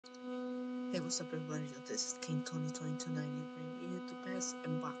Hey, what's up, everybody? This is King 202290 bringing you the best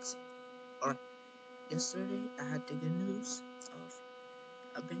in boxing. Alright, yesterday I had the good news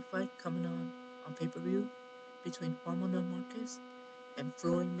of a big fight coming on pay per view between Juan Manuel Marquez and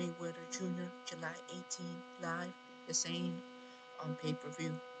Floyd Mayweather Jr. July 18 live. They're saying on pay per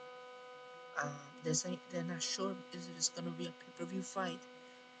view. They're not sure is it's gonna be a pay per view fight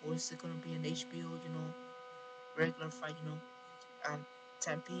or is it gonna be an HBO, regular fight, at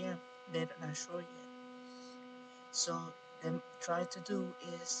 10 p.m. They're not sure yet. So them try to do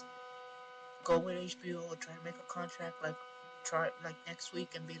is go with HBO or try to make a contract try like next week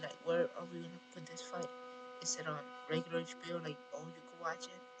and be like, where are we gonna put this fight? Is it on regular HBO like oh you can watch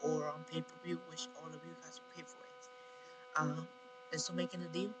it or on pay per view which all of you guys will pay for it? They're still making a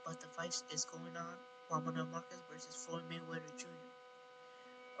deal, but the fight is going on. Juan Manuel Marquez versus Floyd Mayweather Jr.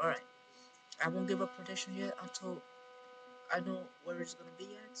 Alright. I won't give a prediction yet until I know where it's gonna be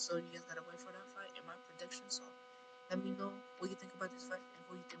at, so you guys gotta wait for that fight and my prediction. So let me know what you think about this fight and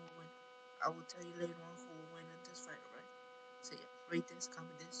who you think will win. I will tell you later on who will win in this fight, alright? So yeah, rate this,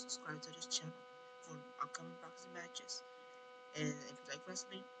 comment this, subscribe to this channel for upcoming boxing matches. And if you like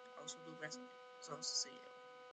wrestling, I also do wrestling. So I'll see you.